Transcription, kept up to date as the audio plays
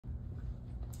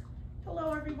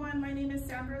Hello everyone, my name is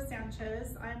Sandra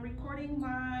Sanchez. I'm recording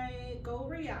my Go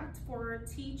React for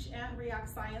Teach and React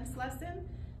Science lesson.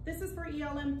 This is for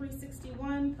ELM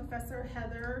 361, Professor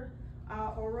Heather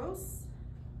Oros.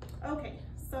 Okay,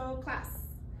 so class.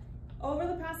 Over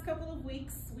the past couple of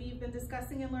weeks, we've been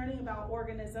discussing and learning about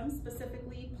organisms,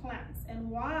 specifically plants,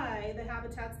 and why the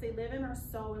habitats they live in are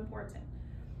so important.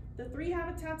 The three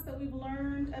habitats that we've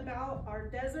learned about are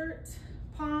desert,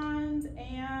 pond,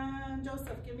 and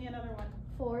Joseph, give me another one.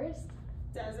 Forest.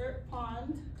 Desert,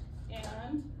 pond,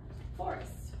 and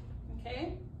forest,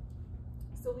 okay?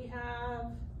 So we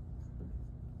have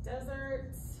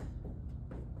desert,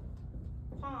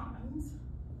 pond,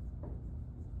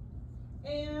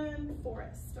 and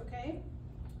forest, okay?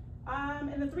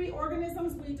 And the three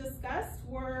organisms we discussed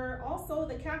were also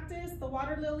the cactus, the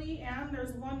water lily, and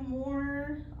there's one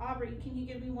more. Aubrey, can you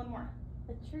give me one more?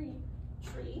 A tree.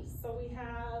 Tree. So we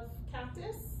have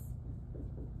cactus,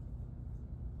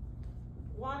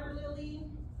 water lily,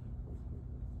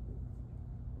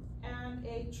 and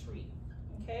a tree,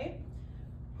 okay?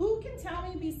 Who can tell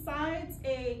me, besides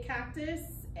a cactus,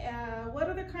 what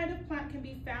other kind of plant can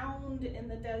be found in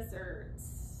the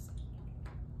deserts?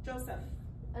 Joseph.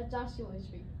 A Joshua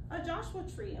tree. A Joshua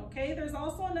tree, okay? There's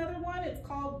also another one, it's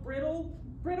called brittle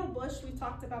bush. We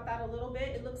talked about that a little bit.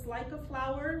 It looks like a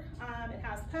flower. It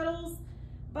has petals,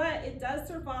 but it does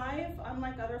survive,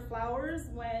 unlike other flowers,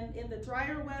 when in the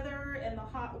drier weather and the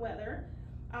hot weather.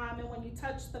 And when you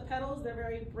touch the petals, they're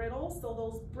very brittle, so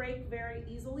those break very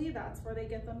easily. That's where they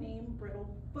get the name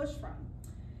brittle bush from.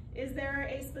 Is there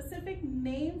a specific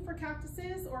name for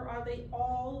cactuses, or are they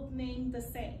all named the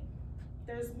same?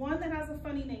 There's one that has a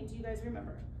funny name. Do you guys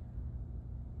remember?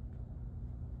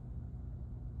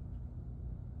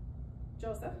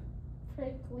 Joseph?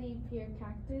 Prickly pear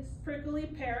cactus. Prickly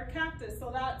pear cactus.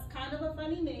 So that's kind of a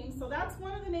funny name. So that's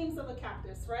one of the names of a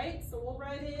cactus, right? So we'll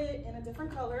write it in a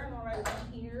different color, and I'll write it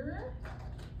down here.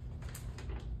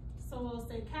 So we'll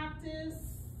say cactus,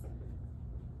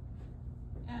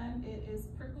 and it is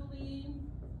prickly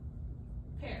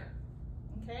pear,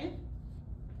 okay?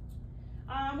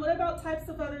 What about types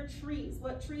of other trees?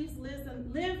 What trees live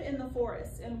in the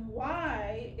forest, and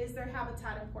why is their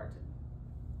habitat important?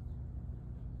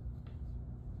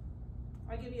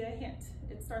 I'll give you a hint.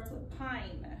 It starts with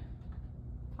pine.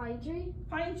 Pine tree?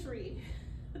 Pine tree.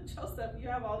 Joseph, you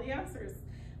have all the answers.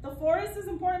 The forest is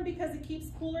important because it keeps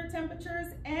cooler temperatures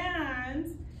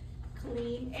and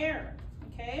clean air,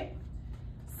 okay?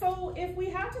 So if we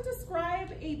had to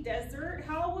describe a desert,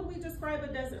 how would we describe a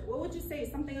desert? What would you say,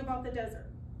 something about the desert?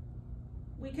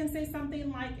 We can say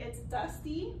something like it's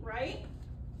dusty, right?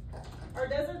 Are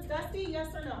deserts dusty, yes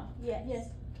or no? Yes. Yes.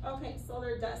 Okay, so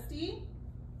they're dusty.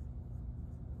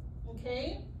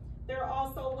 Okay, they're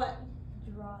also what?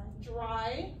 Dry.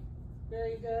 Dry,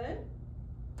 very good.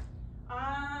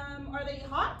 Are they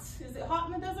hot? Is it hot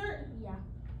in the desert? Yeah.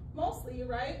 Mostly,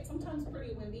 right? Sometimes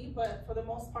pretty windy, but for the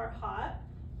most part hot.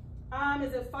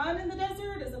 Is it fun in the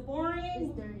desert? Is it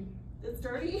boring? It's dirty. It's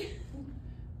dirty?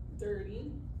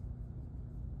 Dirty.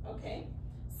 Okay.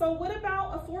 So what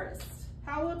about a forest?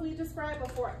 How would we describe a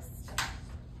forest?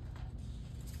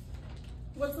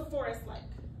 What's a forest like?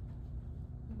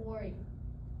 Boring.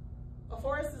 A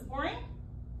forest is boring?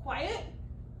 Quiet?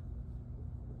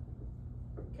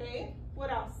 Okay,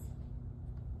 what else?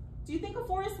 Do you think a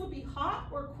forest would be hot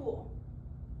or cool?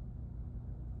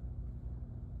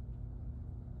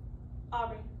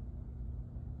 Aubrey?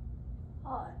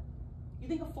 Hot. You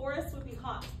think a forest would be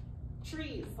hot?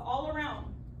 Trees all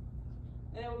around.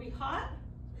 And it would be hot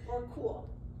or cool?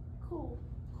 Cool.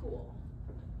 Cool.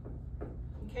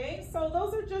 Okay, so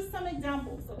those are just some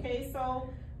examples, okay? So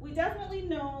we definitely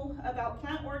know about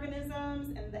plant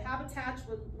organisms and the habitats,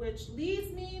 which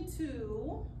leads me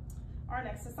to our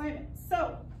next assignment.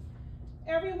 So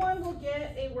everyone will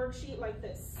get a worksheet like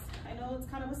this. I know it's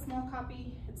kind of a small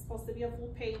copy. It's supposed to be a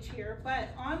full page here, but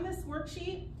on this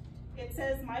worksheet, it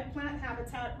says My Plant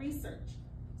Habitat Research.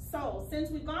 So since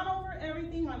we've gone over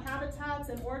everything on habitats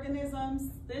and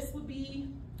organisms, this would be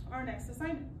our next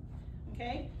assignment,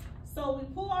 okay? So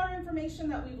we pull our information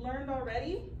that we've learned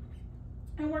already,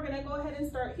 and we're gonna go ahead and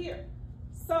start here.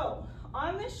 So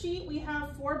on this sheet, we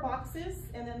have 4 boxes,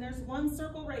 and then there's one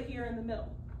circle right here in the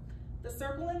middle. The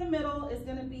circle in the middle is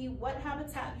gonna be what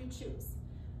habitat you choose.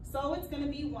 So it's gonna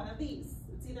be one of these.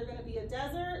 It's either gonna be a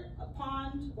desert, a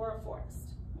pond, or a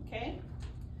forest, okay?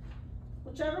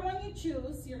 Whichever one you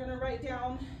choose, you're gonna write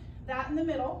down that in the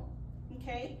middle,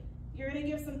 okay? You're gonna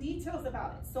give some details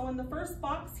about it. So in the first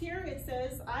box here, it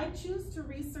says, I choose to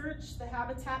research the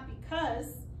habitat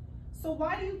because. So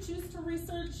why do you choose to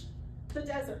research the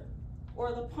desert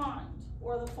or the pond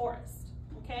or the forest,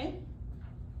 okay?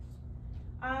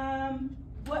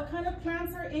 what kind of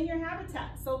plants are in your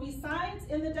habitat. So besides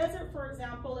in the desert, for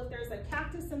example, if there's a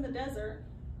cactus in the desert,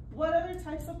 what other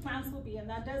types of plants will be in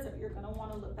that desert? You're gonna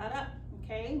wanna look that up,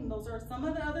 okay? And those are some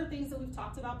of the other things that we've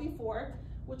talked about before,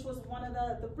 which was one of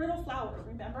the brittle flower,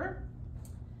 remember?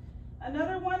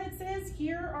 Another one, it says,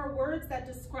 here are words that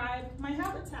describe my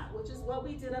habitat, which is what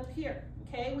we did up here,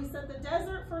 okay? We said the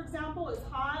desert, for example, is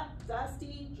hot,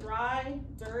 dusty, dry,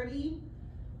 dirty.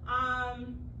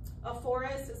 A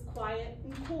forest is quiet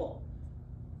and cool.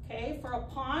 Okay, for a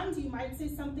pond, you might say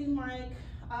something like,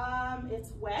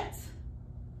 it's wet,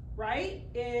 right?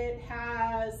 It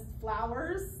has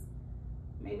flowers,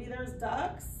 maybe there's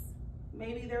ducks,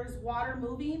 maybe there's water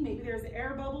moving, maybe there's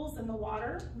air bubbles in the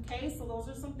water, okay? So those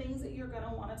are some things that you're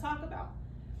gonna wanna talk about.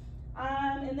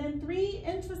 And then 3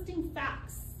 interesting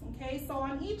facts, okay? So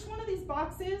on each one of these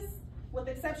boxes, with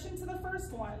exception to the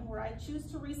first one, where I choose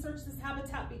to research this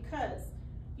habitat because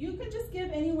you can just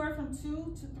give anywhere from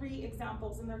 2 to 3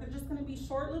 examples, and they're just gonna be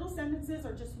short little sentences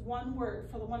or just one word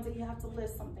for the ones that you have to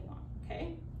list something on,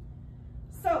 okay?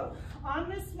 So on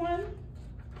this one,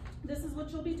 this is what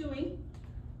you'll be doing,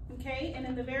 okay? And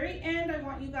in the very end, I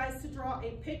want you guys to draw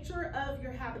a picture of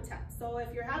your habitat. So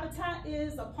if your habitat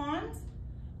is a pond,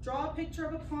 draw a picture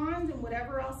of a pond and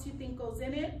whatever else you think goes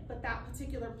in it, but that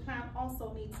particular plant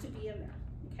also needs to be in there,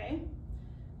 okay?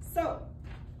 So,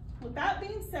 with that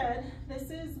being said,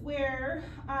 this is where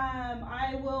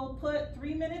I will put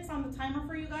 3 minutes on the timer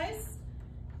for you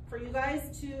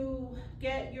guys to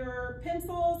get your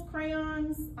pencils,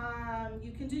 crayons.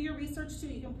 You can do your research too.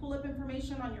 You can pull up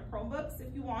information on your Chromebooks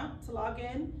if you want to log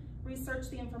in, research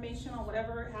the information on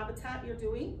whatever habitat you're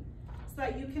doing, so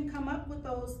that you can come up with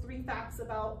those 3 facts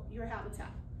about your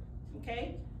habitat,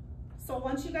 okay? So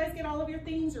once you guys get all of your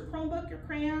things, your Chromebook, your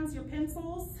crayons, your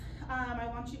pencils, I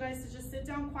want you guys to just sit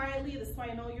down quietly, this way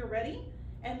I know you're ready,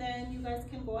 and then you guys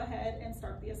can go ahead and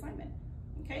start the assignment,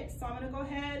 okay? So I'm gonna go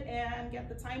ahead and get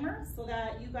the timer so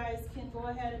that you guys can go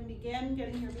ahead and begin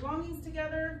getting your belongings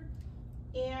together,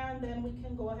 and then we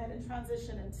can go ahead and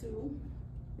transition into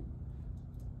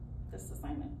this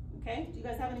assignment, okay? Do you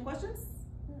guys have any questions?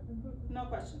 No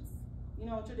questions. You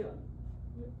know what you're doing?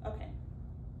 Okay.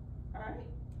 All right.